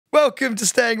Welcome to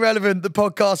Staying Relevant, the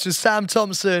podcast with Sam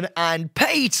Thompson and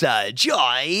Peter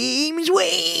James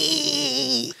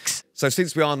Weeks. So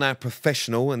since we are now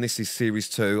professional and this is series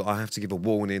 2, I have to give a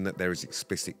warning that there is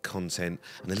explicit content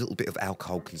and a little bit of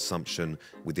alcohol consumption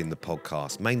within the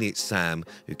podcast. Mainly it's Sam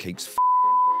who keeps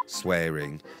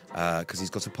swearing because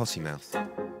he's got a potty mouth.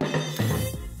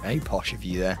 Very posh of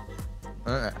you there.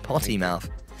 Potty mouth.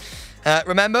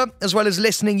 Remember, as well as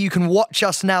listening, you can watch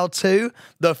us now too.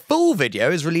 The full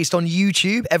video is released on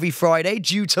YouTube every Friday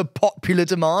due to popular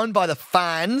demand by the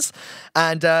fans.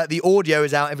 And the audio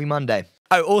is out every Monday.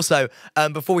 Oh, also,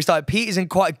 before we started, Pete is in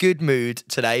quite a good mood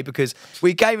today because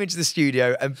we came into the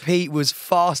studio and Pete was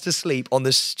fast asleep on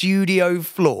the studio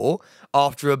floor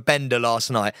after a bender last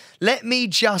night. Let me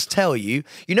just tell you,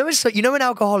 you know when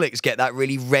alcoholics get that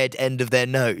really red end of their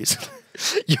nose?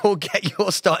 You're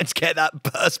starting to get that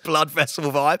burst blood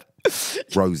vessel vibe.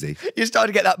 Rosy. You're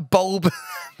starting to get that bulb...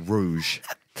 Rouge.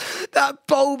 that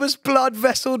bulbous blood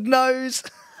vesseled nose.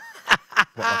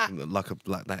 like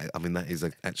that. I mean, that is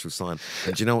an actual sign.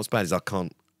 And do you know what's bad is I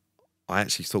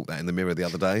actually thought that in the mirror the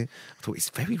other day. I thought it's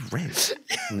very red.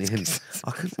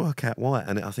 I couldn't work out why,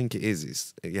 and I think it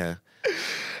is. Yeah.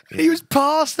 He was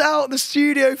passed out on the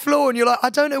studio floor, and you're like, I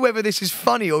don't know whether this is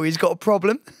funny or he's got a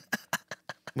problem.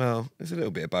 Well, it's a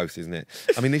little bit of both, isn't it?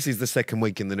 I mean, this is the second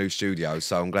week in the new studio,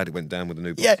 so I'm glad it went down with the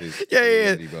new bosses. Yeah.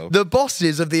 Really well. The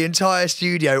bosses of the entire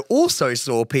studio also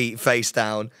saw Pete face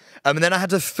down, and then I had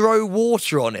to throw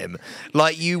water on him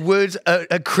like you would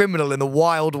a criminal in the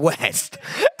Wild West.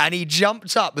 And he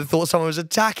jumped up and thought someone was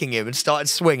attacking him and started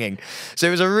swinging. So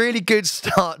it was a really good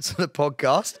start to the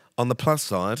podcast. On the plus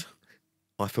side,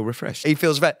 I feel refreshed. He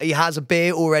he has a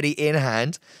beer already in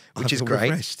hand, which is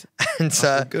great. Refreshed. And I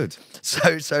feel good.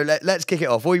 So let's kick it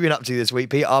off. What have you been up to this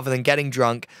week, Pete, other than getting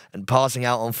drunk and passing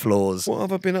out on floors? What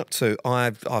have I been up to?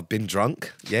 I've been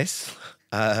drunk, yes,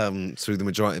 through the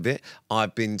majority of it.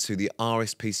 I've been to the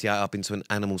RSPCA. I've been to an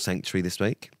animal sanctuary this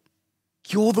week.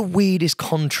 You're the weirdest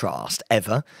contrast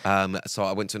ever. So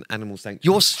I went to an animal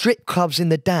sanctuary. Your strip clubs in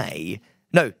the day.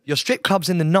 No, your strip clubs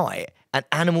in the night and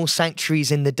animal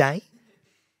sanctuaries in the day.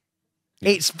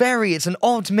 Yeah. It's an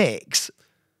odd mix.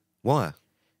 Why?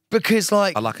 Because,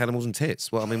 like... I like animals and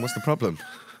tits. Well, I mean, what's the problem?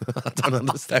 I don't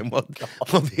understand what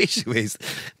the issue is.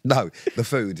 No, the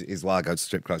food is why I go to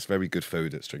strip clubs. Very good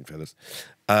food at Stringfellas.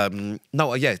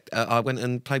 I went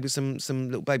and played with some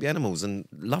little baby animals and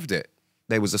loved it.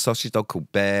 There was a sausage dog called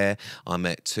Bear. I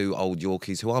met 2 old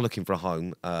Yorkies who are looking for a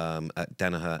home at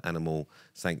Danaher Animal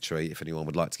Sanctuary, if anyone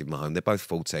would like to give them a home. They're both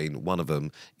 14. One of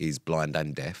them is blind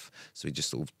and deaf, so he just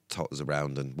sort of totters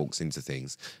around and walks into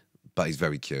things. But he's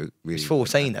very cute. Really. He's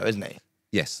 14 though, isn't he?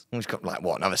 Yes. He's got, like,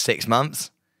 what, another 6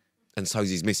 months? And so's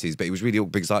his missus, but he was really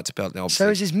awkward because I had to build the So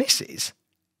is his missus?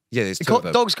 Yeah, there's 2 of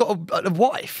them. Dog's got a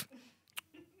wife?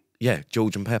 Yeah,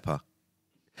 George and Pepper.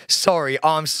 Sorry,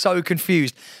 I'm so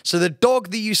confused. So the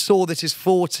dog that you saw that is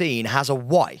 14 has a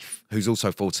wife? Who's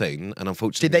also 14, and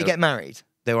unfortunately... Did they get married?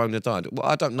 Their owner died. Well,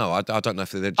 I don't know. I don't know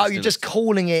if they're just... Oh, you're just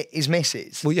calling it his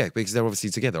missus? Well, yeah, because they're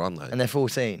obviously together, aren't they? And they're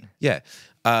 14? Yeah.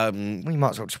 Well, you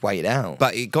might as well just wait it out.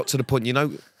 But it got to the point,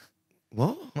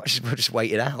 What? Might as well just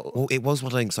wait it out. Well, it was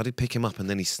one of those, I did pick him up and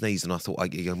then he sneezed and I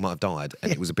thought he might have died,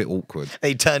 and it was a bit awkward.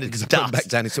 He turned into dust. I put him dust. back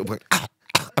down, he sort of went...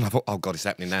 And I thought, oh, God, it's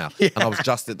happening now. Yeah. And I was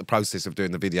just at the process of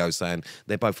doing the video saying,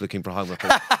 they're both looking for a home.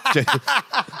 I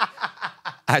thought,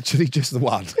 actually, just the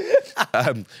one.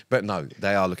 But no,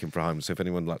 they are looking for a home. So if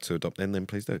anyone would like to adopt them, then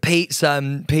please do.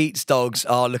 Pete's dogs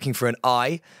are looking for an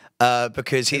eye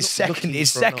because his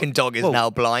second dog is now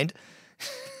blind.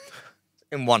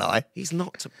 In one eye. He's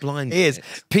not blind. He is.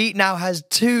 Yet. Pete now has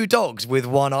 2 dogs with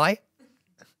one eye.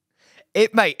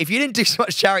 Mate, if you didn't do so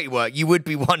much charity work, you would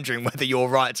be wondering whether you're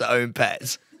right to own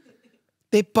pets.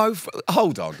 They're both...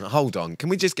 Hold on. Can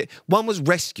we just get... One was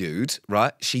rescued,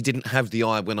 right? She didn't have the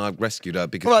eye when I rescued her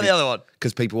because... What about the other one?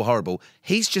 Because people were horrible.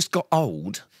 He's just got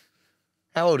old.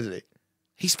 How old is he?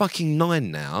 He's fucking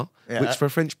 9 now, Yeah. which for a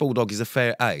French bulldog is a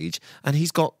fair age, and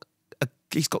he's got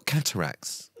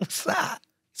cataracts. What's that?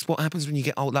 It's what happens when you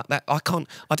get old like that. I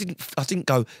didn't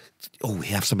go, oh,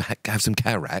 he have some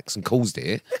cataracts and caused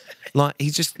it. Like,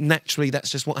 he's just naturally, that's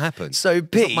just what happens. So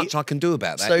Pete, there's not much I can do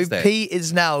about that. So is there? Pete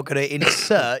is now going to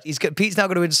insert. Pete's now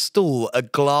going to install a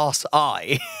glass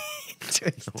eye. No,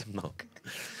 I'm not.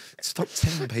 Stop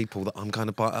telling people that I'm going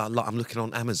to buy. I'm looking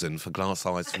on Amazon for glass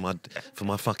eyes for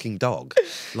my fucking dog.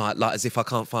 Like as if I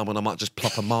can't find one, I might just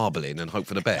plop a marble in and hope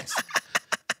for the best.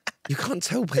 You can't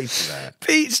tell people that.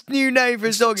 Pete's new name for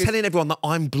his dog is... Telling everyone that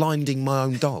I'm blinding my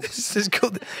own dogs. It's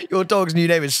called, your dog's new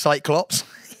name is Cyclops.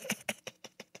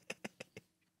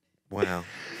 Wow.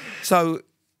 So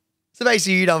So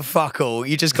basically, you done fuck all.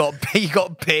 You just got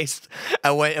pissed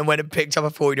and went and picked up a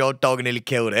 4-year-old dog and nearly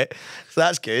killed it. So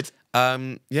that's good.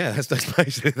 Yeah, that's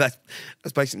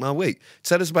basically my week.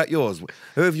 Tell us about yours.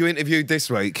 Who have you interviewed this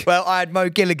week? Well, I had Mo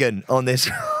Gilligan on this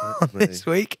this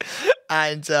week,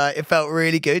 and it felt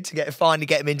really good to finally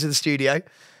get him into the studio.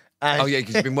 And Oh yeah,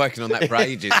 because you've been working on that for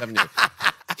ages, haven't you?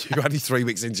 You're only 3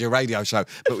 weeks into your radio show,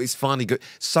 but it's finally good.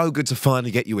 So good to finally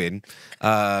get you in.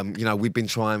 You know, we've been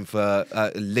trying for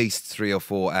at least 3 or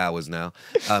 4 hours now,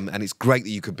 and it's great that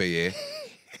you could be here.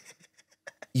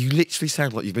 You literally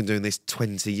sound like you've been doing this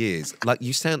 20 years. Like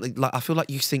you sound like I feel like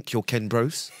you think you're Ken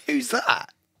Bruce. Who's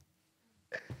that?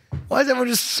 Why has everyone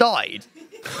just sighed?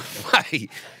 Hey,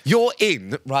 you're in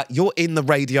the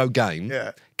radio game.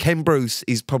 Yeah. Ken Bruce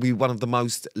is probably one of the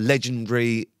most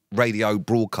legendary radio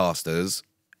broadcasters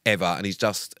ever, and he's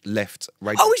just left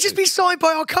radio. Oh, he's just been signed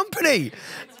by our company.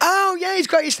 Oh, yeah, his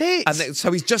greatest hits. And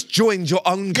so he's just joined your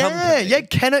own company. Yeah,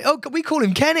 Kenny. Oh, we call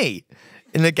him Kenny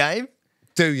in the game.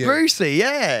 Do you? Brucey,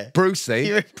 yeah. Brucey?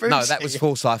 You're Brucey. No, that was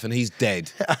Forsyth, and he's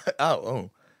dead. Oh.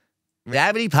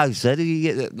 How many posts did you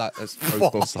get? Like, that's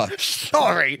Bruce Forsyth.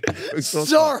 Sorry. Bruce Forsyth.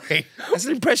 Sorry. That's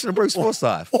an impression of Bruce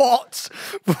Forsyth. What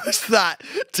was that?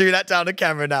 Do that down the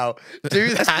camera now. Do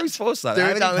that. That's Bruce Forsyth. Do How it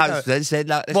many down the posts camera. then said,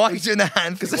 like, Why are you doing the hand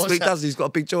thing? because that's what he does. He's got a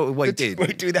big jaw. What he did. We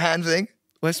do the hand thing.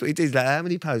 That's what he did. Like, how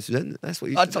many posts? That's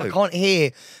what you I used to do. can't hear.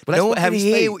 But that's no one how can he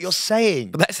hear speaks. what you're saying.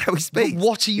 But that's how he speaks. But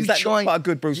what are you Is that not trying? quite a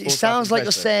good Bruce It Forsyth sounds like you're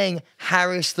impression? saying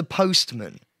Harris the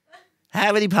postman.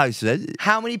 How many posts then?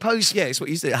 How many posts? Yeah, it's what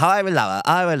you say. Higher and lower,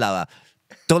 higher and lower.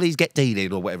 Dollies get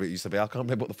dealing, or whatever it used to be. I can't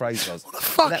remember what the phrase was. What the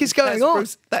fuck is going on?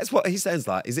 That's what he sounds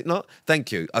like, is it not?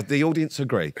 Thank you. The audience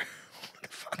agree. What the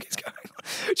fuck is going on?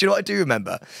 Do you know what I do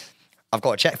remember? I've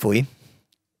got a check for you.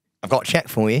 I've got a check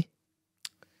for you.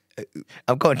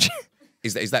 I've got a check.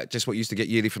 Is that just what you used to get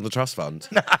yearly from the trust fund?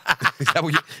 is that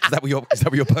what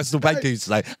your personal banker used to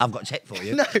say? I've got a check for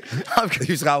you. No, You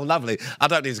used to go, oh, lovely. I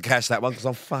don't need to cash that one because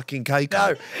I'm fucking cake.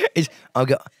 no. I've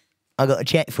got a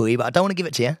check for you, but I don't want to give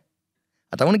it to you.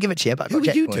 I don't want to give it to you, but I've got Who a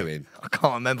check are you for doing? I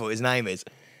can't remember what his name is.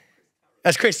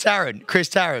 That's Chris Tarrant. Chris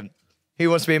Tarrant. Who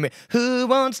wants to be Who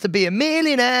wants to be a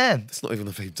millionaire? That's not even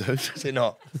the theme tune. Is it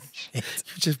not? You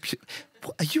just,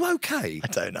 are you okay? I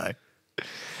don't know.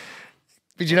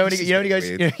 But you know when he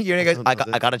goes, I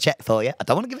got a check for you. I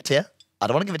don't want to give it to you. I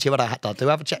don't want to give it to you, but I do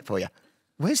have a check for you.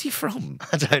 Where's he from?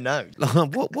 I don't know.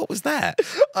 What was that?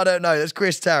 I don't know. That's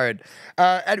Chris Tarrant.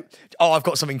 I've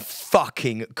got something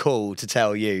fucking cool to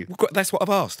tell you. That's what I've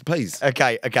asked, please.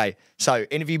 Okay. So,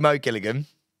 interview Mo Gilligan.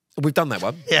 We've done that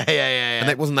one. Yeah. And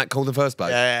it wasn't that cool in the first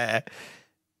place. Yeah.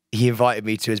 He invited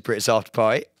me to his Brits after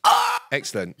party.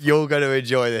 Excellent. You're going to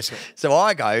enjoy this. So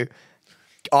I go,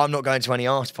 I'm not going to any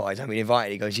after parties. I've been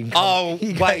invited. He goes, you can come. Oh,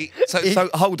 wait. So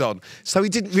hold on. So he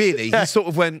didn't really. He sort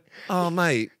of went, oh,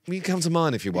 mate, you can come to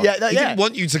mine if you want. He didn't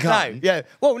want you to come. No, yeah.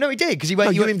 Well, no, he did because he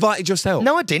went. No, you invited yourself.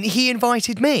 No, I didn't. He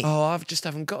invited me. Oh, I just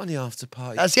haven't got any after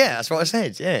party. That's what I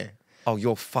said. Yeah. Oh,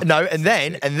 you're fucking. No, and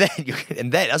then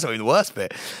that's not even the worst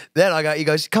bit. Then he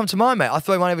goes, come to mine, mate. I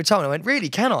throw one every time. And I went, really?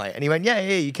 Can I? And he went, yeah,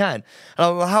 you can. And I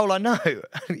went, well, how will I know?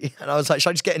 And I was like, should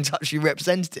I just get in touch with your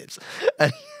representatives?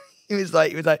 And he was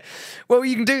like, well,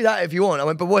 you can do that if you want. I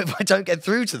went, but what if I don't get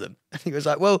through to them? And he was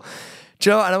like, well, do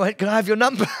you know what? And I went, can I have your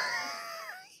number?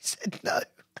 He said, no.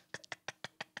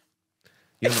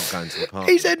 You're not going to the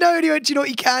party. He said no, and he went, do you know what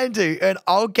you can do? And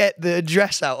I'll get the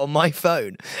address out on my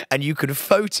phone, and you can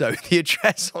photo the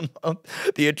address on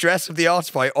the address of the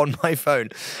artifact on my phone.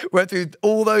 Went through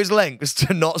all those lengths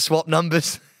to not swap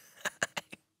numbers.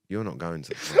 You're not going to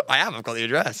the party. I am. I've got the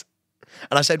address.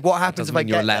 And I said, what happens if Doesn't I mean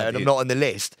you're get there allowed and I'm in. not on the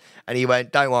list? And he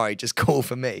went, don't worry, just call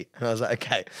for me. And I was like,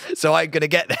 okay. So I'm going to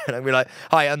get there and I'm going to be like,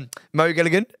 hi, Mo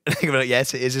Gilligan. And they're going to be like,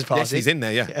 yes, it is his party. Yes, he's in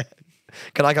there, yeah.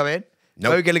 Can I come in?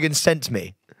 Nope. Mo Gilligan sent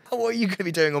me. What are you going to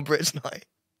be doing on Brits Night?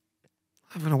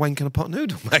 Having a wank and a pot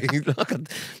noodle, mate. You know what I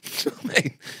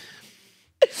mean?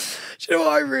 Do you know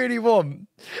what I really want?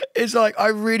 It's like, I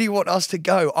really want us to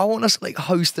go. I want us to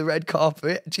host the red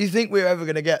carpet. Do you think we're ever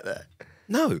going to get there?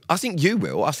 No, I think you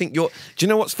will. I think you're. Do you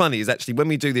know what's funny is actually when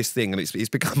we do this thing, and it's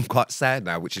become quite sad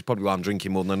now, which is probably why I'm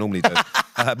drinking more than I normally do.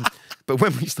 But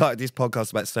when we started this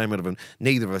podcast about staying relevant,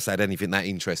 neither of us had anything that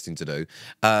interesting to do.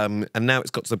 And now it's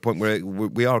got to the point where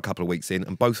we are a couple of weeks in,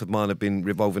 and both of mine have been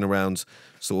revolving around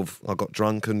sort of, I got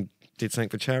drunk and did something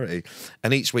for charity.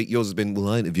 And each week yours has been, well,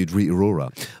 I interviewed Rita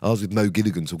Ora. I was with Mo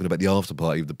Gilligan talking about the after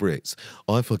party of the Brits.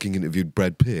 I fucking interviewed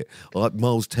Brad Pitt.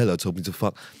 Miles Teller told me to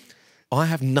fuck. I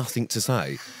have nothing to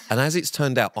say. And as it's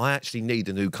turned out, I actually need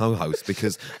a new co-host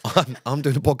because I'm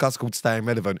doing a podcast called Staying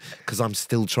Relevant because I'm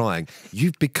still trying.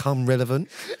 You've become relevant.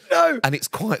 No. And it's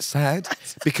quite sad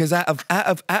because out of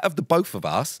the both of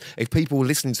us, if people were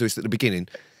listening to us at the beginning,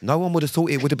 no one would have thought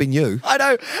it would have been you. I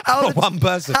know. Not one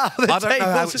person. I don't know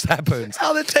how it's happened.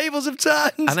 How the tables have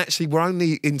turned. And actually, we're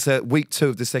only into week 2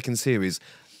 of the second series,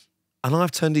 and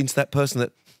I've turned into that person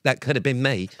that could have been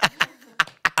me.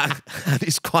 And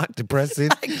it's quite depressing.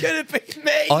 It could have been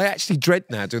me. I actually dread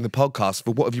now doing the podcast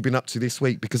for what have you been up to this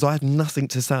week because I have nothing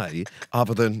to say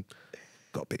other than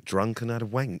got a bit drunk and had a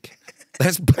wank.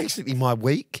 That's basically my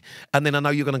week. And then I know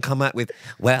you're going to come out with,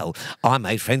 well, I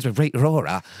made friends with Rita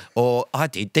Ora, or I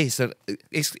did this. And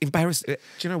it's embarrassing.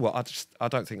 Do you know what? I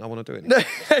don't think I want to do it anymore.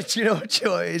 No, do you know what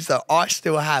joy is though? I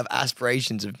still have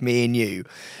aspirations of me and you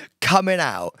coming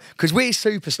out because we're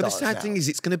superstars. But the sad thing is,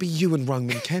 it's going to be you and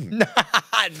Roman Kemp. No,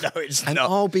 it's and not.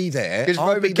 I'll be there. Because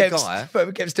I'll be the guy.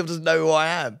 Roman Kemp still doesn't know who I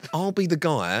am. I'll be the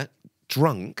guy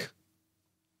drunk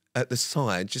at the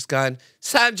side, just going,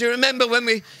 Sam, do you remember when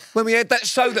we had that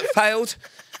show that failed,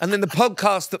 and then the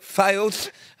podcast that failed,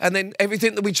 and then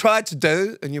everything that we tried to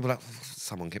do, and you were like,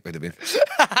 someone get rid of him. Who's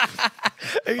I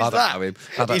don't that? know him.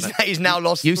 I don't know. He's now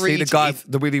lost. You 3 see the guy, teeth.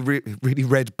 the really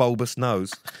red bulbous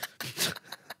nose,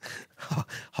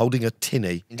 holding a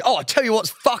tinny. Oh, I tell you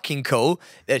what's fucking cool.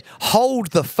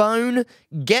 Hold the phone,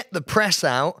 get the press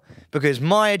out, because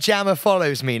Maya Jama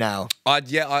follows me now. I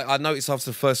noticed after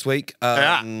the first week.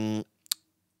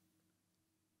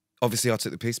 Obviously, I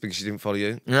took the piss because she didn't follow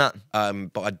you. Yeah.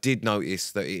 But I did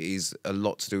notice that it is a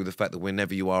lot to do with the fact that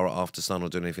whenever you are at After Sun or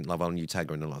doing anything Love Island, you tag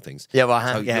her in a lot of things. Yeah, well, I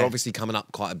have, So yeah. you're obviously coming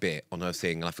up quite a bit on her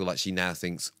thing, and I feel like she now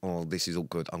thinks, oh, this is all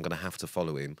good. I'm going to have to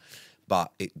follow him.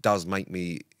 But it does make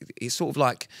me... It's sort of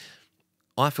like...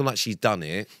 I feel like she's done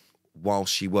it while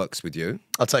she works with you.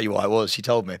 I'll tell you what it was. She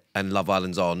told me. And Love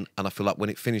Island's on, and I feel like when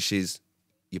it finishes,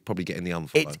 you're probably getting the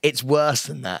unfollow. It's worse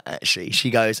than that, actually. She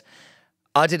goes,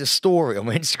 I did a story on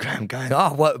my Instagram going, oh,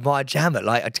 I work with Maya Jama.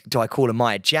 Like, do I call her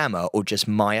Maya Jama or just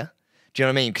Maya? Do you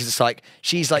know what I mean? Because it's like,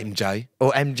 she's like... MJ.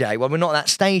 Or MJ. Well, we're not at that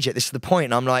stage yet. This is the point.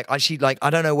 And I'm like, I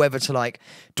don't know whether to like,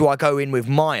 do I go in with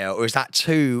Maya or is that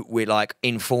too, we're like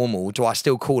informal? Do I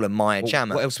still call her Maya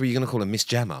Jama? What else were you going to call her? Miss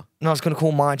Jammer? No, I was going to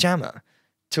call Maya Jama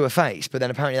to her face, but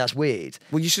then apparently that's weird.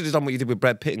 Well, you should have done what you did with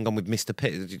Brad Pitt and gone with Mr.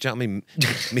 Pitt. Do you know what I mean?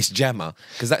 Miss Jammer.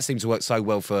 Because that seemed to work so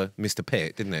well for Mr.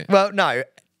 Pitt, didn't it? Well, no.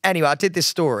 Anyway, I did this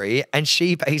story and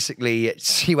she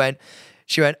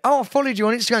went, oh, I followed you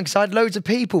on Instagram because I had loads of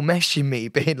people messaging me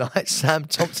being like, Sam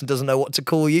Thompson doesn't know what to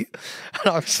call you.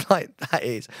 And I was like, that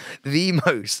is the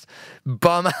most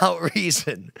bum out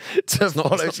reason to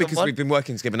follow It's not because someone. we've been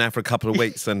working together now for a couple of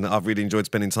weeks and I've really enjoyed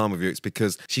spending time with you. It's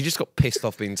because she just got pissed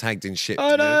off being tagged in shit.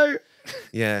 I know.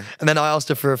 Yeah. And then I asked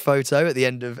her for a photo at the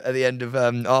end of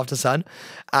After Sun,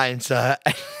 and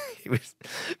it was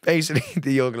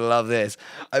basically, you're gonna love this.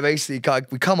 We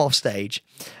come off stage,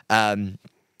 to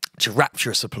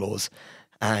rapturous applause,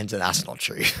 and that's not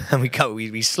true. And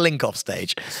we slink off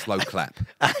stage, Slow clap.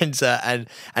 and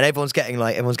everyone's getting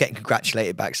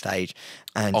congratulated backstage.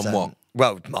 And On what?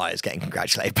 Well, Maya's getting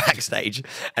congratulated backstage,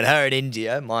 and her in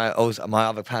India, my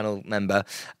other panel member,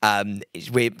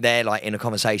 they're like in a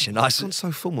conversation. I've gone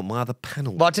so formal. My other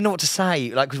panel. Well, I didn't know what to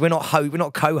say, like, because we're not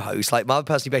co-hosts. Like, my other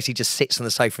person basically just sits on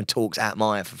the sofa and talks at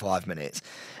Maya for 5 minutes.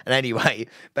 And anyway,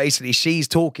 basically, she's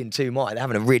talking to Maya. They're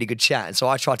having a really good chat, and so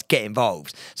I tried to get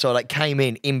involved. So I like came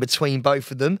in between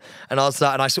both of them, and I was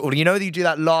like, and I sort of, you know, you do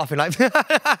that laughing, like, and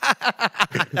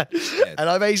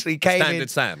I basically came Standard in.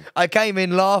 Sam. I came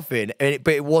in laughing, but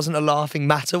it wasn't a laughing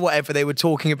matter, whatever they were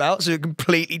talking about. So it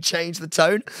completely changed the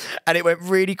tone, and it went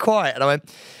really quiet. And I went,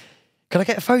 "Can I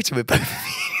get a photo with both of you?"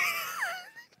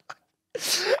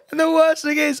 And the worst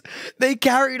thing is, they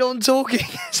carried on talking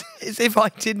as if I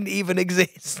didn't even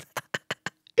exist.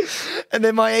 And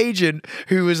then my agent,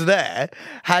 who was there,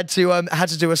 had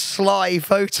to do a sly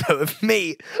photo of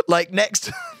me, like next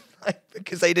to them, like,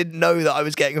 because they didn't know that I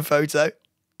was getting a photo.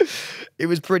 It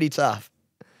was pretty tough.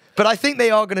 But I think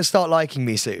they are going to start liking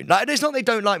me soon. Like, it's not they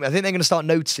don't like me. I think they're going to start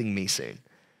noticing me soon.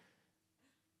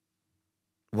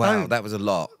 Wow, Oh. that was a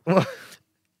lot.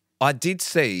 I did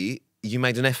see you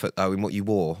made an effort, though, in what you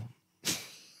wore.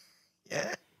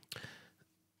 Yeah.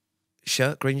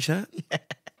 Shirt, green shirt? Yeah.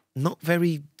 Not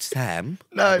very Sam,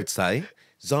 No. I would say.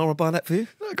 Zara buy that for you?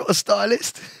 I got a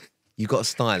stylist. You got a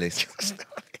stylist.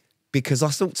 Because I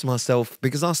thought to myself,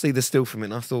 because I see the still from it,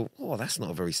 and I thought, oh, that's not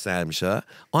a very Sam shirt.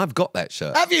 I've got that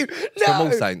shirt. Have you? No. From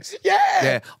All Saints. Yeah.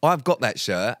 Yeah, I've got that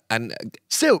shirt, and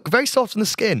Silk, very soft on the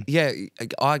skin. yeah,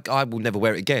 I will never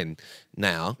wear it again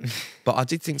now. But I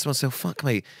did think to myself, fuck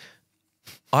me,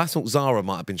 I thought Zara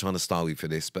might have been trying to style you for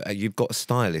this, but you've got a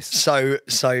stylist. So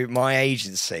my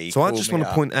agency. So I just want to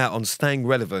up. point out on staying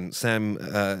relevant,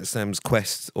 Sam's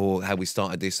quest, or how we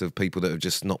started this of people that have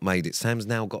just not made it. Sam's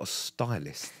now got a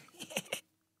stylist.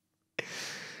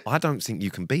 I don't think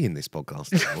you can be in this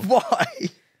podcast anymore. Why?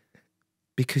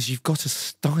 Because you've got a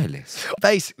stylist.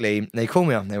 Basically, they called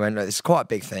me up and they went, "Look, this is quite a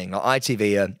big thing. Like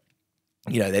ITV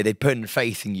you know, they're putting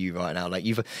faith in you right now. Like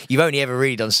you've only ever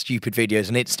really done stupid videos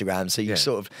on Instagram, so you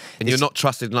sort of and you're not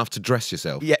trusted enough to dress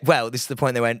yourself. Yeah, well, this is the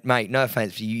point. They went, mate, no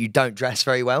offense, you don't dress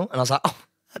very well, and I was like, oh,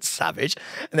 that's savage.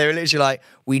 And they were literally like,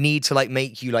 we need to like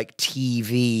make you like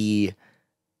TV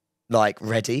like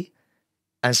ready.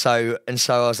 And so I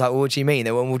was like, well, what do you mean?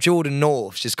 They went, well, Jordan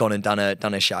North's just gone and done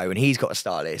a show, and he's got a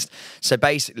stylist. So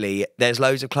basically, there's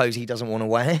loads of clothes he doesn't want to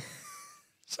wear.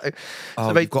 So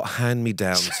you've got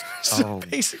hand-me-downs. So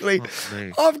basically,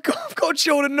 I've got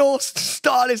Jordan North's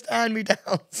stylist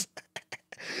hand-me-downs.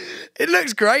 It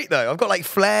looks great though. I've got like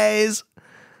flares.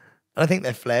 I think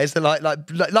they're flares. They're like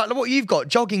what you've got,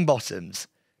 jogging bottoms.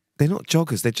 They're not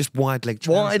joggers. They're just wide leg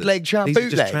trousers. Wide leg trousers.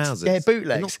 Bootlegs. Bootlegs. Trousers. Yeah, bootlegs.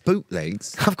 They're not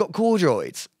bootlegs. I've got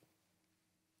corduroys.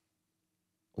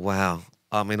 Wow.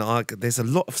 I mean, there's a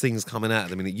lot of things coming out at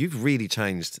the minute. You've really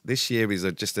changed. This year is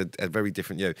just a very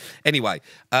different year. Anyway,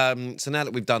 so now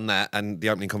that we've done that, and the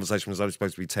opening conversation was only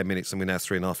supposed to be 10 minutes, and we're now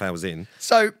 3.5 hours in.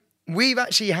 So we've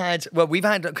actually had,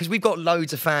 because we've got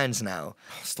loads of fans now.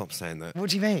 Oh, stop saying that. What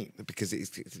do you mean? Because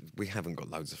we haven't got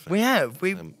loads of fans. We have.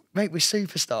 Mate, we're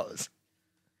superstars.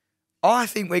 I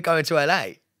think we're going to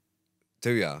LA.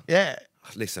 Do ya? Yeah.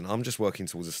 Listen, I'm just working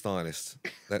towards a stylist.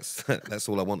 That's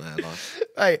all I want out of life.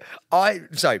 Hey,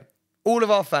 so all of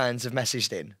our fans have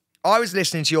messaged in. I was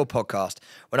listening to your podcast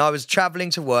when I was travelling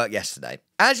to work yesterday.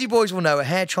 As you boys will know, a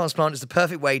hair transplant is the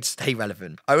perfect way to stay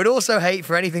relevant. I would also hate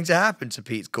for anything to happen to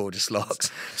Pete's gorgeous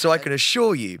locks, so I can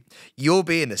assure you, you'll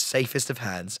be in the safest of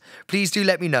hands. Please do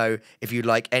let me know if you'd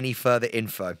like any further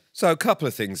info. So a couple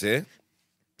of things here.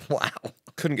 Wow.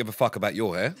 Couldn't give a fuck about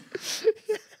your hair.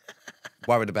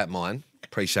 Worried about mine.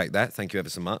 Appreciate that. Thank you ever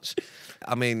so much.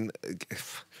 I mean,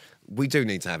 we do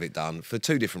need to have it done for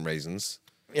two different reasons.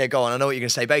 Yeah, go on. I know what you're going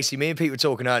to say. Basically, me and Pete were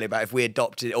talking earlier about if we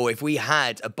adopted or if we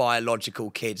had a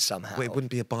biological kid somehow. Well, it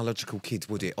wouldn't be a biological kid,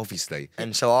 would it? Obviously.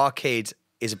 And so our kid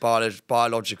is a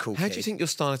biological kid. How do you think your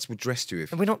stylist would dress you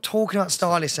if... And we're not talking about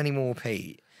stylists anymore,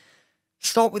 Pete.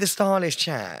 Stop with the stylist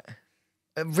chat.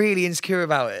 I'm really insecure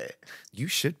about it. You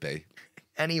should be.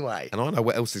 Anyway. And I know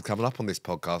what else is coming up on this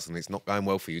podcast, and it's not going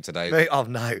well for you today. Oh,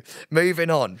 no. Moving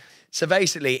on. So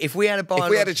basically, if we had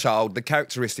a child, the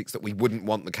characteristics that we wouldn't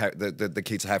want the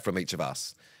kid to have from each of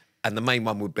us, and the main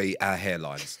one would be our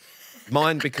hairlines.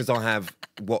 Mine, because I have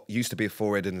what used to be a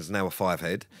forehead and is now a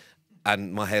five-head,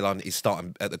 and my hairline is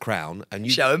starting at the crown. And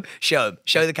you show them,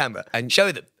 show the camera, and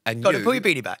show them. And Got to pull your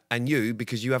beanie back. And you,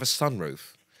 because you have a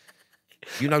sunroof,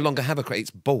 you no longer have a crown.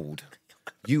 It's bald.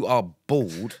 You are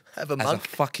bald as a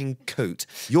fucking coot.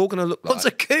 You're going to look like... What's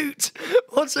a coot?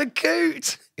 What's a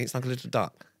coot? It's like a little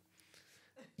duck.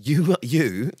 You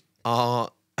are...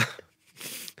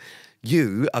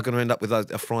 you are going to end up with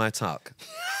a friar tuck.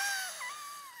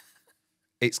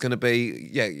 It's going to be...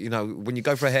 Yeah, you know, when you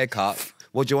go for a haircut,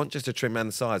 what do you want? Just a trim around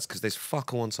the sides, because there's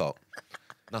fuck all on top.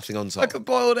 Nothing on top. Like a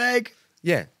boiled egg.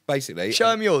 Yeah, basically.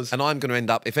 Show them yours. And I'm going to end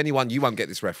up, if anyone, you won't get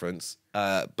this reference,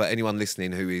 but anyone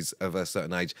listening who is of a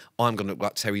certain age, I'm going to look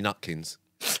like Terry Nutkins.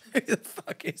 Who the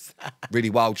fuck is that? Really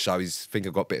wild show. His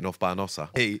finger got bitten off by an otter.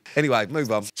 Anyway,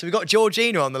 move on. So we've got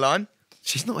Georgina on the line.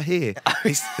 She's not here.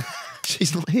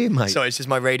 She's not here, mate. Sorry, it's just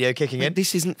my radio kicking in.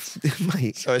 This isn't,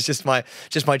 mate. So it's just my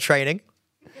training.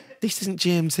 This isn't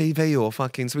GMTV or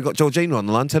fucking... So we've got Georgina on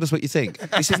the line. Tell us what you think.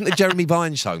 This isn't the Jeremy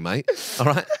Vine show, mate. All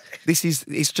right?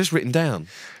 It's just written down.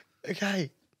 Okay.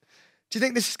 Do you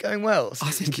think this is going well? I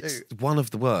think it's one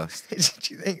of the worst.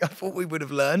 Do you think? I thought we would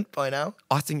have learned by now.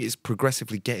 I think it's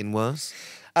progressively getting worse.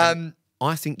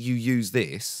 I think you use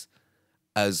this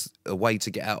as a way to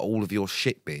get out all of your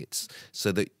shit bits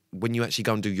so that when you actually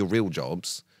go and do your real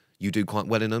jobs, you do quite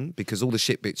well in them, because all the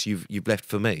shit bits you've left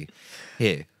for me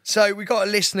here. So we got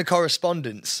a listener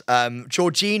correspondence.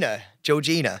 Georgina,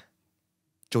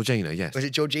 yes. Was it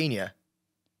Georgina?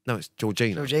 No, it's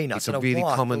Georgina. Georgina. It's a really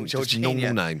common, just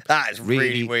normal name. That is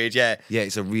really weird, yeah. Yeah,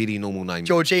 it's a really normal name.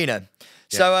 Georgina.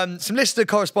 Yeah. So some listener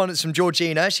correspondence from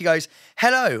Georgina. She goes,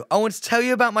 hello, I want to tell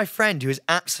you about my friend who is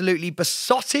absolutely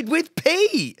besotted with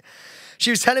Pete. She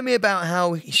was telling me about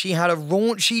how she had a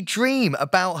raunchy dream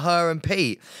about her and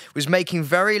Pete was making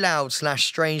very loud /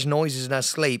 strange noises in her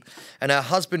sleep, and her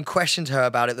husband questioned her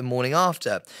about it the morning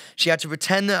after. She had to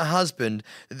pretend that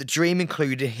the dream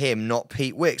included him, not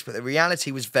Pete Wicks, but the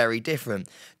reality was very different.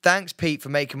 Thanks, Pete, for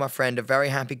making my friend a very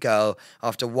happy girl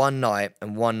after one night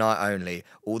and one night only,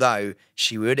 although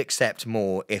she would accept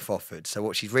more if offered. So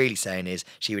what she's really saying is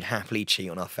she would happily cheat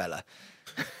on our fella,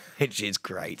 which is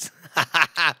great.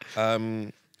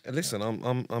 Listen,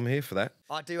 I'm here for that.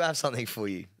 I do have something for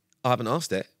you. I haven't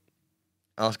asked it.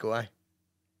 Ask away.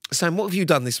 Sam, what have you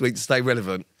done this week to stay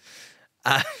relevant?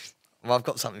 Well, I've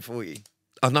got something for you.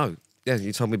 I know. Yeah,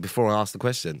 you told me before I asked the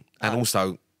question. And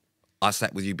also, I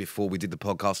sat with you before we did the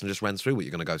podcast and just ran through what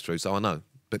you're going to go through, so I know.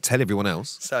 But tell everyone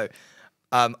else. So,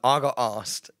 I got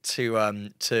asked to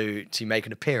make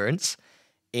an appearance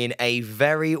in a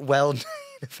very well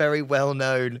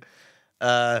known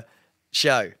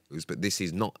show. But this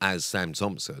is not as Sam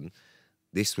Thompson.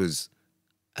 This was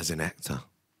as an actor.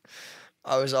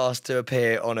 I was asked to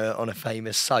appear on a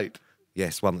famous soap.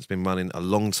 Yes, one that's been running a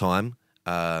long time.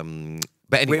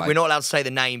 But anyway, we're not allowed to say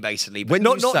the name, basically. But When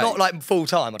not you say- like full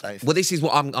time. I don't think. well, this is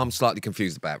what I'm slightly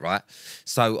confused about, right?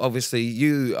 So obviously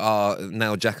you are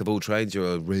now a jack of all trades.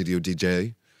 You're a radio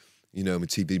DJ. You know, I'm a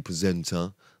TV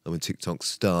presenter. I'm a TikTok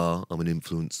star. I'm an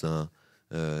influencer.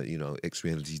 You know,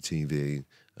 ex-reality TV.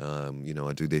 You know,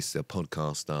 I do this, a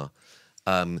podcaster.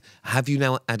 Have you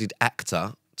now added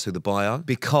actor to the bio?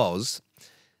 Because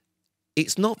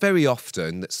it's not very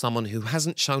often that someone who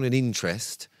hasn't shown an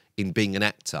interest in being an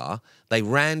actor, they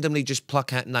randomly just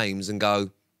pluck out names and go,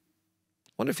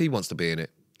 wonder if he wants to be in it.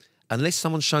 Unless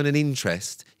someone's shown an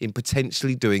interest in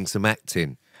potentially doing some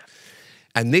acting.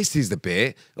 And this is the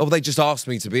bit, they just asked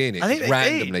me to be in it. I think they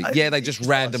randomly. did. Yeah, they just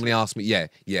randomly asked me. Yeah,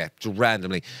 just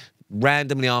randomly.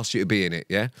 Randomly asked you to be in it,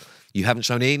 yeah? You haven't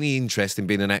shown any interest in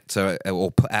being an actor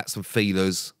or put out some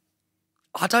feelers.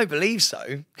 I don't believe so,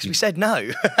 because we said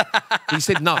no. You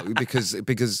said no because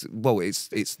well,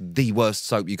 it's the worst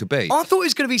soap you could be. I thought it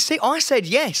was going to be sick. I said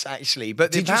yes, actually,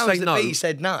 but the Did you powers say that no? be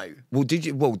said no. Well,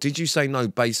 did you say no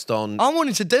based on? I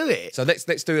wanted to do it. So let's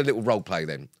do a little role play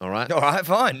then, all right? All right,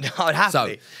 fine. I'd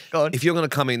happily. So, Go on. if you're going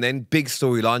to come in then, big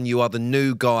storyline, you are the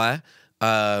new guy,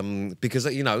 because,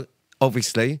 you know,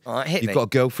 obviously, All right, hit you've me. got a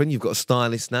girlfriend, you've got a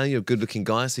stylist now, you're a good-looking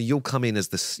guy, so you'll come in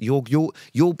as you'll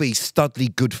be Studley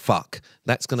Goodfuck.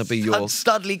 That's going to be your...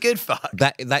 Studley Goodfuck.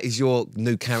 That is your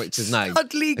new character's name.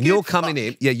 Studley And you're Goodfuck. coming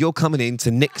in, you're coming in to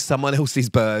nick someone else's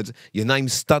bird. Your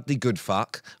name's Studley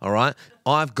Goodfuck, all right?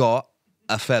 I've got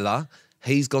a fella,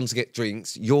 he's gone to get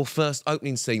drinks. Your first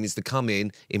opening scene is to come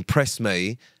in, impress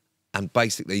me, and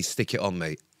basically stick it on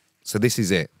me. So this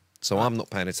is it. So I'm not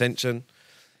paying attention.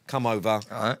 Come over, All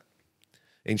right.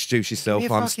 introduce Give yourself. me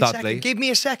a I'm fucking Studley. second. Give me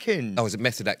a second. Oh, is it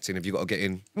method acting? Have you got to get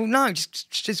in? Well, no,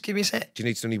 just give me a sec. Do you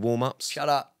need to do any warm-ups? Shut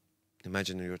up.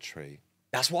 Imagine you're a tree.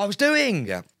 That's what I was doing.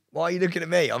 Yeah. Why are you looking at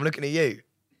me? I'm looking at you.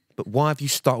 But why have you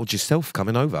startled yourself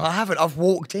coming over? I haven't. I've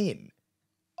walked in.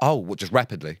 Oh, what, just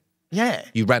rapidly? Yeah.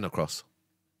 You ran across.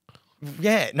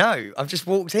 Yeah, no, I've just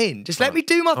walked in. Just let Right. me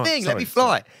do my All right, thing. Let sorry, me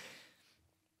fly.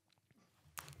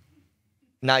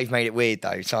 Now you've made it weird,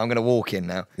 though, so I'm going to walk in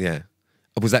now. Yeah.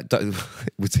 Is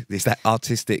that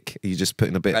artistic? Are you just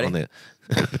putting a bit Ready? on it?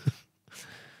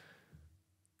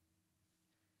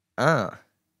 Ah.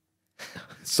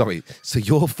 Sorry. So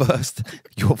your first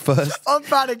I'm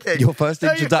panicking. your first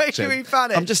No, introduction. You're making me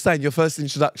panic. I'm just saying your first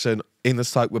introduction in the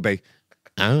soap would be,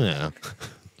 oh.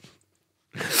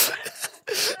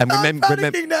 And I'm remember,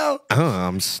 panicking now. oh,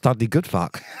 I'm Studley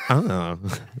Goodfuck. Oh.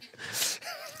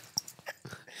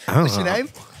 What's your name?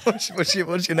 What's your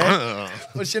name?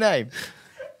 What's your name?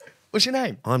 What's your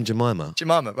name? I'm Jemima.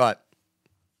 Jemima, right.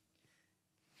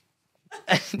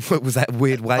 What was that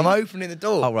weird way? I'm opening the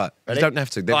door. Oh, right. Ready? You don't have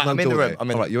to. There's Right, no I'm in the door room. there. I'm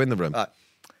in All right, the- you're in the room. Right.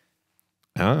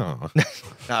 Oh.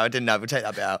 No, I didn't know. We'll take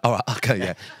that bit out. All right, okay,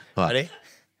 yeah. All right. Ready?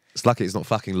 It's lucky it's not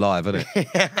fucking live, isn't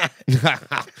it?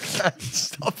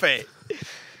 Stop it.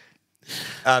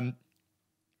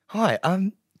 Hi,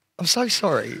 I'm so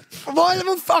sorry. Why am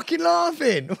I fucking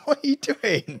laughing? What are you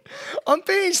doing? I'm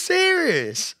being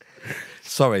serious.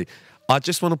 Sorry. I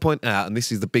just want to point out, and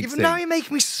this is the big Even thing. now you're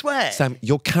making me sweat. Sam,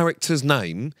 your character's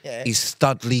name Yeah. is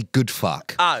Studley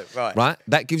Goodfuck. Oh, right. Right?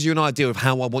 That gives you an idea of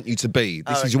how I want you to be.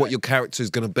 This Oh, is okay. what your character is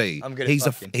going to be. I'm good at he's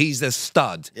fucking. he's a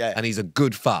stud, Yeah. and he's a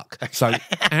good fuck. So,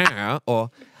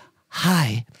 or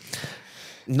hi,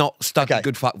 not Studley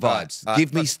Okay. Goodfuck Right, vibes. right,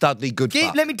 Give me right. Studley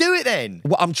Goodfuck. Let me do it then.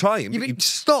 Well, I'm trying. You but you-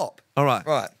 stop. All right.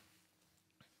 Right.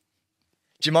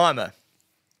 Jemima.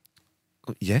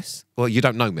 Yes. Well, you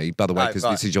don't know me, by the way, Oh, because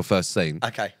right. this is your first scene.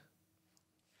 Okay.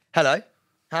 Hello.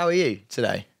 How are you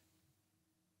today?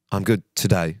 I'm good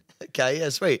today. Okay, yeah,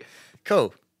 sweet.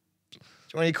 Cool. Do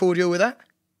you want any cordial with that?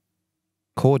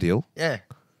 Cordial? Yeah.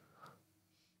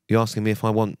 You're asking me if I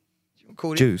want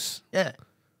Cordial? juice? Yeah.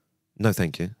 No,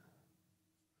 thank you.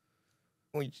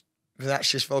 Well, that's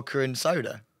just vodka and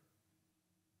soda.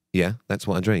 Yeah, that's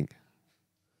what I drink.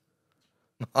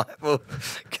 Right, well,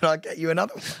 can I get you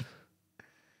another one?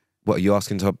 What, are you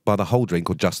asking to buy the whole drink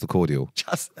or just the cordial?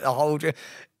 Just a whole drink.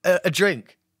 A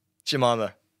drink,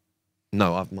 Jemima.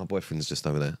 No, my boyfriend's just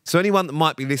over there. So anyone that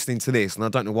might be listening to this, and I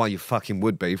don't know why you fucking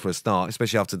would be for a start,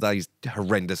 especially after today's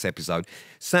horrendous episode,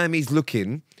 Sammy's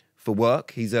looking for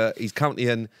work. He's currently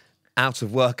an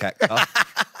out-of-work actor.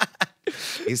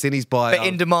 It's in his bio. But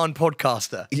in-demand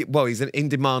podcaster. Well, he's an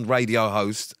in-demand radio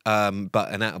host,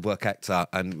 but an out-of-work actor.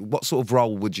 And what sort of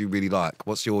role would you really like?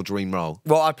 What's your dream role?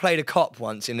 Well, I played a cop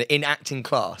once in acting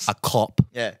class. A cop?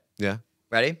 Yeah. Yeah.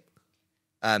 Ready?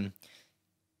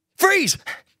 Freeze!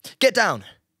 Get down.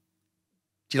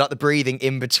 Do you like the breathing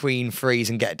in between freeze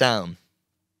and get down?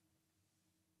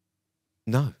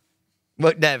 No.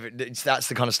 Well, never. That's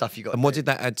the kind of stuff you got. And what did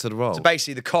that add to the role? So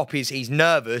basically, the cop he's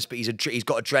nervous, but he's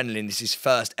got adrenaline. This is his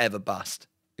first ever bust.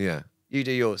 Yeah. You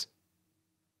do yours.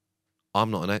 I'm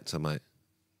not an actor, mate.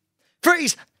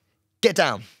 Freeze! Get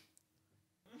down.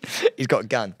 He's got a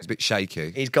gun. It's a bit shaky.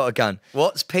 He's got a gun.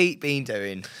 What's Pete been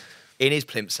doing in his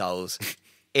plimsolls,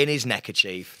 in his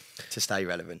neckerchief, to stay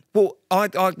relevant? Well, I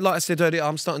like I said earlier,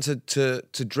 I'm starting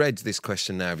to dread this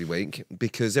question now every week,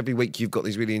 because every week you've got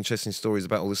these really interesting stories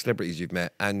about all the celebrities you've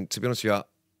met. And to be honest with you,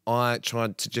 I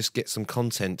tried to just get some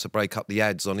content to break up the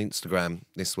ads on Instagram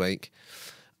this week.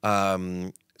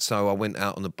 So I went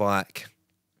out on the bike.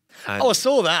 And Oh, I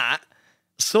saw that.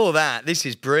 Saw that. This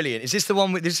is brilliant. Is this the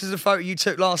one this is a photo you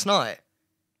took last night?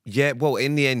 yeah, well,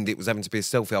 in the end, it was having to be a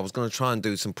selfie. I was going to try and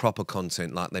do some proper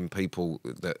content like them people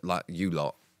that, like you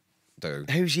lot, do.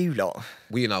 Who's you lot?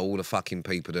 Well, you know, all the fucking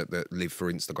people that live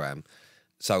for Instagram.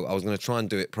 So I was going to try and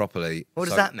do it properly. What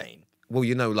does So- that mean? Well,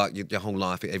 you know, like your whole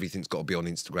life, everything's got to be on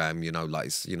Instagram. You know, like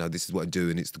it's, you know, this is what I do,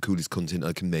 and it's the coolest content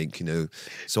I can make. You know,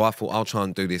 so I thought I'll try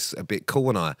and do this a bit cool.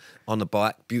 And I on the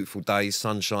bike, beautiful day,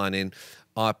 sun shining.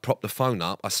 I propped the phone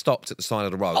up. I stopped at the side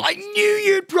of the road. I knew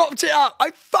you'd propped it up.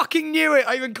 I fucking knew it.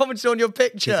 I even commented on your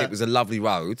picture. It was a lovely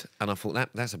road, and I thought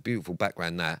that's a beautiful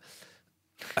background. That,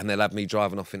 and they'll have me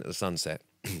driving off into the sunset.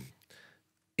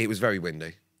 It was very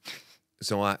windy,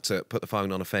 so I had to put the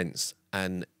phone on a fence,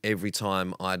 and every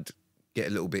time I'd get a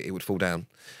little bit, it would fall down.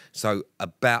 So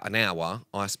about an hour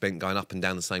I spent going up and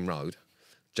down the same road,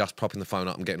 just propping the phone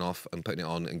up and getting off and putting it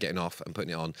on and getting off and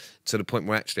putting it on, to the point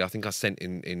where actually I think I sent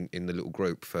in the little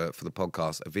group for the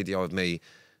podcast a video of me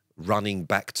running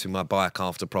back to my bike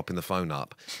after propping the phone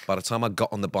up. By the time I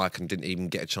got on the bike and didn't even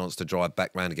get a chance to drive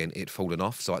back round again, it had fallen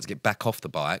off. So I had to get back off the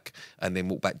bike and then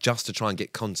walk back just to try and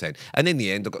get content. And in the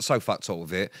end, I got so fucked up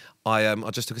with it, I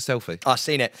just took a selfie. I've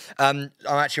seen it. I'm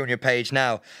actually on your page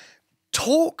now.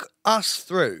 Talk us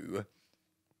through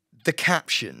the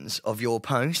captions of your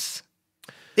posts.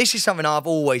 This is something I've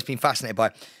always been fascinated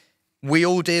by. We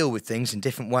all deal with things in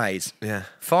different ways. Yeah.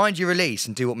 Find your release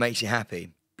and do what makes you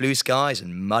happy. Blue skies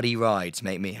and muddy rides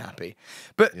make me happy.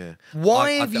 But Yeah.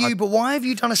 why have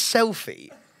you done a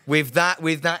selfie with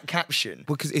that caption?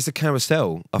 Because it's a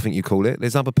carousel, I think you call it.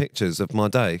 There's other pictures of my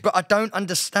day. But I don't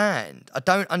understand. I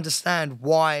don't understand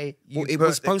why you Well, it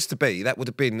was supposed to be, that would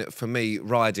have been for me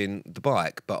riding the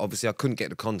bike, but obviously I couldn't get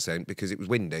the content because it was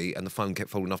windy and the phone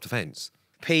kept falling off the fence.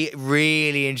 Pete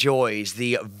really enjoys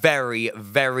the very,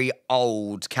 very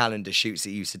old calendar shoots that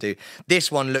he used to do.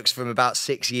 This one looks from about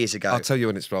 6 years ago. I'll tell you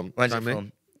when it's from. When's Show it me.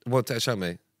 from? Well, show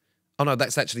me. Oh no,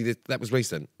 that's actually, that was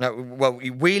recent. No, well,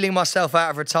 wheeling myself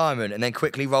out of retirement and then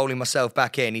quickly rolling myself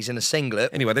back in. He's in a singlet.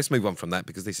 Anyway, let's move on from that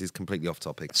because this is completely off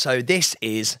topic. So this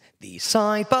is the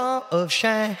sidebar of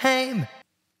shame.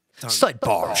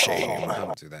 Sidebar of shame.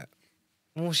 Don't do that.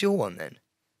 What's your one then?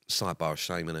 Sidebar of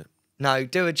shame, innit? No,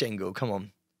 do a jingle. Come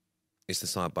on. It's the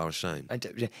sidebar of shame.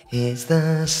 It's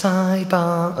the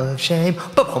sidebar of shame.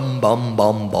 Bum bum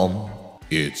bum bum.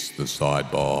 It's the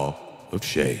sidebar of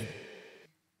shame.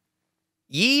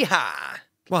 Yeehaw!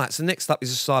 Right, so next up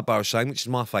is a sidebar of shame, which is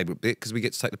my favourite bit because we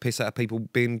get to take the piss out of people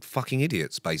being fucking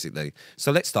idiots, basically.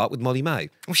 So let's start with Molly May.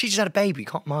 Well, she just had a baby.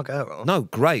 Can't mark her off. No,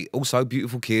 great. Also,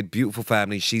 beautiful kid, beautiful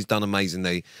family. She's done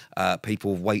amazingly.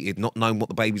 People have waited, not knowing what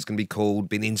the baby's going to be called,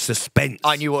 been in suspense.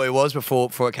 I knew what it was before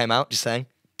it came out. Just saying.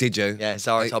 Did you? Yeah,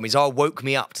 Zara told me. Zara woke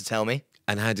me up to tell me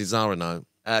And how did Zara know?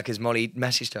 because Molly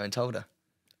messaged her and told her.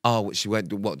 Oh, she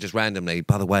went, what, just randomly?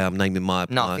 By the way, I'm naming my...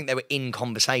 No, my... I think they were in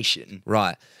conversation.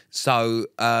 Right. So,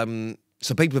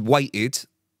 so people have waited,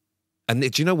 and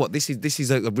do you know what? This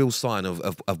is a real sign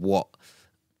of what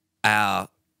our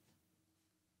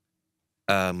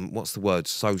what's the word?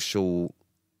 Social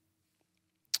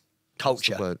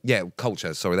Culture. word? Yeah,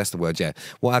 culture. Sorry, that's the word. Yeah,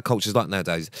 what our culture's like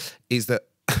nowadays is that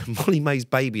Molly May's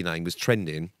baby name was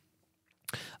trending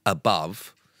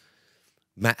above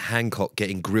Matt Hancock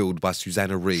getting grilled by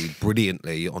Susanna Reid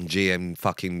brilliantly on GM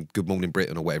fucking Good Morning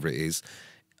Britain or whatever it is.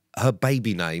 Her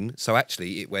baby name, so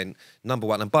actually it went number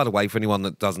one. And by the way, for anyone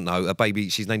that doesn't know, a baby,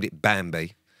 she's named it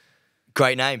Bambi.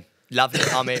 Great name. Love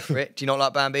it. I'm here for it. Do you not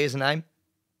like Bambi as a name?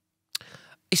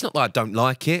 It's not that I don't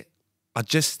like it. I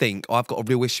just think I've got a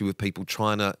real issue with people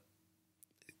trying to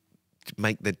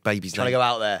make their baby's Trying name. to go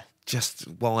out there. Just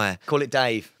why? Call it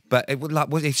Dave. But it would, like,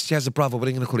 what if she has a brother? What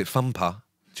are you going to call it? Thumper?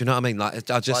 Do you know what I mean? Like,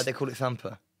 I Why'd just they call it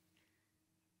Thumper?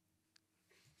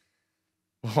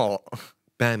 What?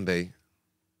 Bambi.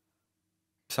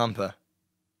 Thumper.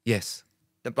 Yes,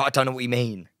 But I don't know what you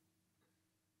mean.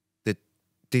 the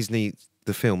Disney,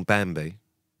 the film Bambi,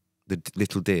 the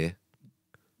little deer.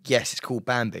 Yes, it's called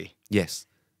Bambi. Yes,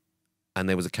 and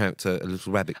there was a character, a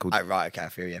little rabbit called. Oh, right, okay, I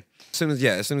feel you. As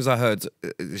soon as I heard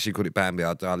she called it Bambi,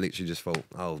 I literally just thought,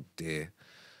 oh dear.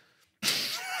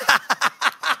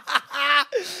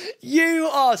 You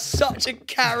are such a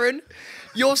Karen.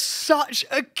 You're such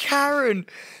a Karen.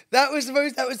 That was the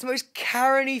most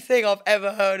Karen-y thing I've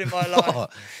ever heard in my life.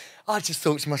 What? I just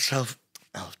thought to myself,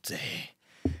 oh dear.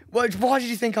 Why did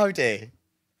you think oh dear?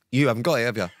 You haven't got it,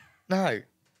 have you? No.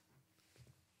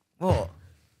 What?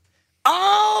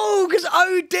 Oh, because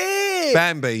oh dear.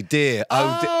 Bambi, deer.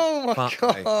 Oh my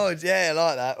Fuck me. God. Yeah, I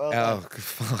like that. Well Oh, done.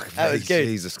 fuck That me. was good.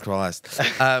 Jesus Christ.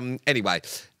 Anyway,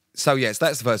 so yes,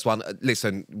 that's the first one.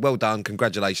 Listen, well done,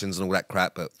 congratulations and all that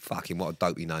crap, but fucking what a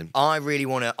dopey name. I really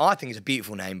want to. I think it's a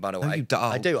beautiful name, by the way. You don't.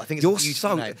 I do. I think it's You're a beautiful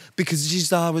so name. because she's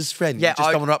Zara's friend. Yeah, you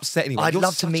just don't want to upset anyone. I'd You're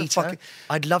love to such a meet her. fucking-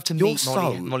 I'd love to You're meet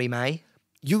so- Molly May.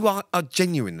 You are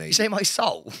genuinely. You say my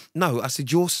soul? No, I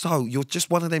said you're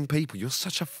just one of them people. You're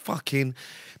such a fucking.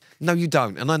 No, you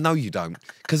don't, and I know you don't,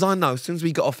 because I know as soon as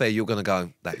we get off air, you're gonna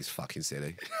go. That is fucking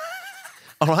silly.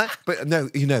 All right, but no,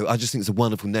 I just think it's a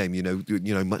wonderful name.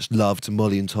 Much love to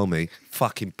Molly and Tommy.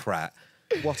 Fucking Pratt.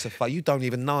 What a fuck. You don't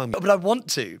even know him. But I want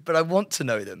to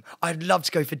know them. I'd love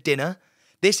to go for dinner.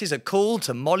 This is a call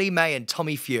to Molly May and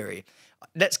Tommy Fury.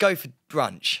 Let's go for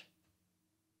brunch.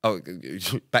 Oh,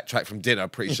 backtrack from dinner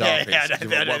pretty Yeah, sharp. yeah, I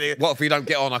don't think- What if we don't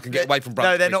get on? I can get away from brunch. No,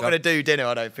 they're pretty not going to sharp. do dinner,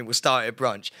 I don't think. We'll start at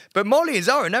brunch. But Molly and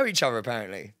Zara know each other,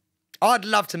 apparently. I'd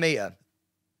love to meet her.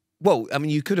 Well, I mean,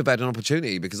 you could have had an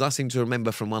opportunity because I seem to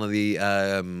remember from one of the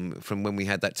from when we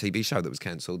had that TV show that was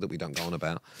cancelled that we don't go on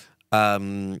about.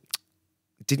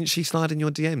 Didn't she slide in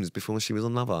your DMs before she was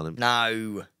on Love Island?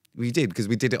 No. We did because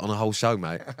we did it on a whole show,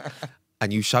 mate,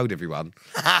 and you showed everyone.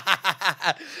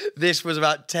 This was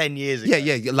about 10 years ago.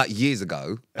 Yeah, like years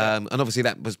ago, and obviously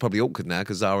that was probably awkward now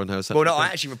because Zara and her. Well, no, I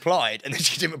actually replied, and then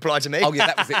she didn't reply to me. Oh yeah,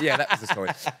 that was it. Yeah, that was the story.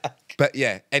 But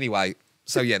yeah, anyway.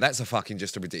 So yeah, that's a fucking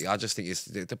just a ridiculous. I just think it's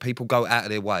the people go out of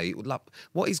their way. Like,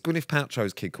 what is Gwyneth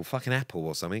Paltrow's kid called? Fucking Apple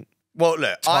or something? Well,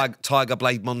 look, Tiger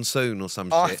Blade Monsoon or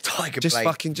some shit. Tiger just Blade.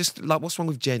 fucking just like what's wrong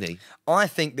with Jenny? I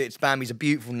think that Bambi's a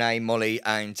beautiful name, Molly,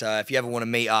 and if you ever want to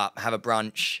meet up, have a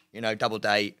brunch, double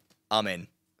date, I'm in.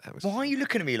 Why are you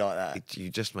looking at me like that? You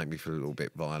just make me feel a little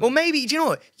bit violent. Well, maybe, do you know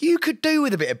what? You could do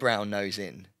with a bit of brown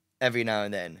nosing every now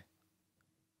and then.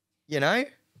 You know?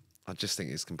 I just think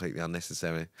it's completely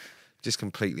unnecessary. Just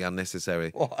completely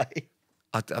unnecessary. Why?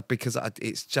 Because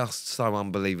it's just so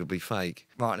unbelievably fake.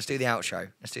 Right, let's do the outro.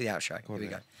 Here we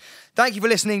go. Thank you for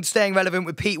listening to Staying Relevant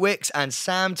with Pete Wicks and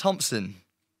Sam Thompson.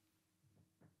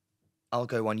 I'll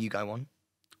go one, you go one.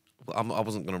 I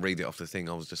wasn't going to read it off the thing.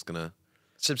 I was just going to...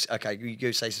 Okay, you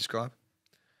go say subscribe.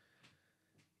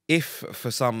 If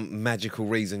for some magical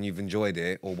reason you've enjoyed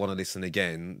it or want to listen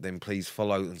again, then please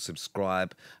follow and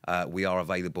subscribe. We are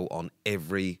available on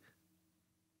every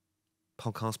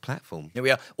podcast platform. Here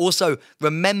we are. Also,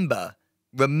 remember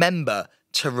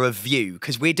to review,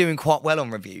 because we're doing quite well on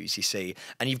reviews, you see.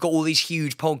 And you've got all these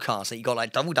huge podcasts that you got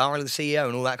like Double Dara the CEO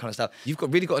and all that kind of stuff. You've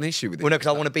really got an issue with it. Well, no, because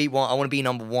I want to be one. I want to be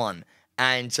number one.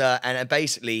 And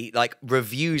basically, like,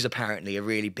 reviews apparently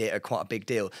are quite a big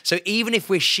deal. So even if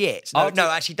we're shit, no,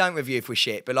 actually don't review if we're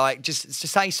shit, but like just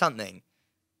say something,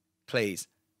 please.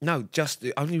 No, just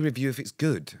only review if it's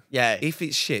good. Yeah. If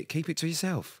it's shit, keep it to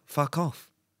yourself. Fuck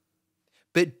off.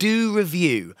 But do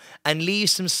review and leave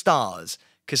some stars,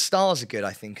 because stars are good,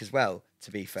 I think, as well.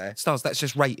 to be fair. Stars, that's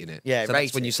just rating it. Yeah, so rate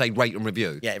that's when it. you say rate and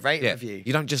review. Yeah, rate and review.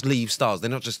 You don't just leave stars. They're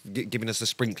not just giving us a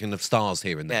sprinkling of stars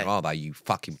here and there, Yeah. are they? You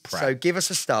fucking prat. So give us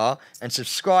a star and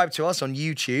subscribe to us on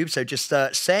YouTube. So just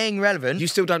Saying Relevant. You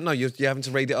still don't know. You're having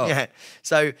to read it off. Yeah.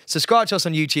 So subscribe to us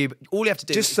on YouTube. All you have to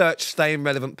do Just search Staying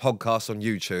Relevant Podcast on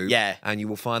YouTube. Yeah. And you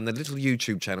will find the little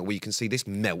YouTube channel where you can see this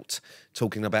melt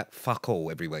talking about fuck all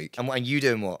every week. and you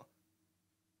doing what?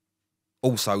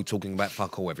 Also talking about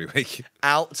fuck all every week.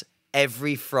 Out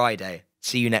every Friday.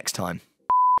 See you next time.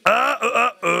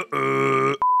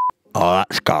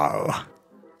 Let's go.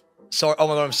 Sorry. Oh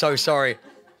my God, I'm so sorry.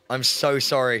 I'm so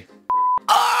sorry.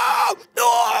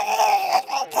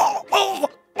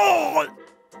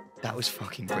 That was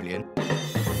fucking brilliant.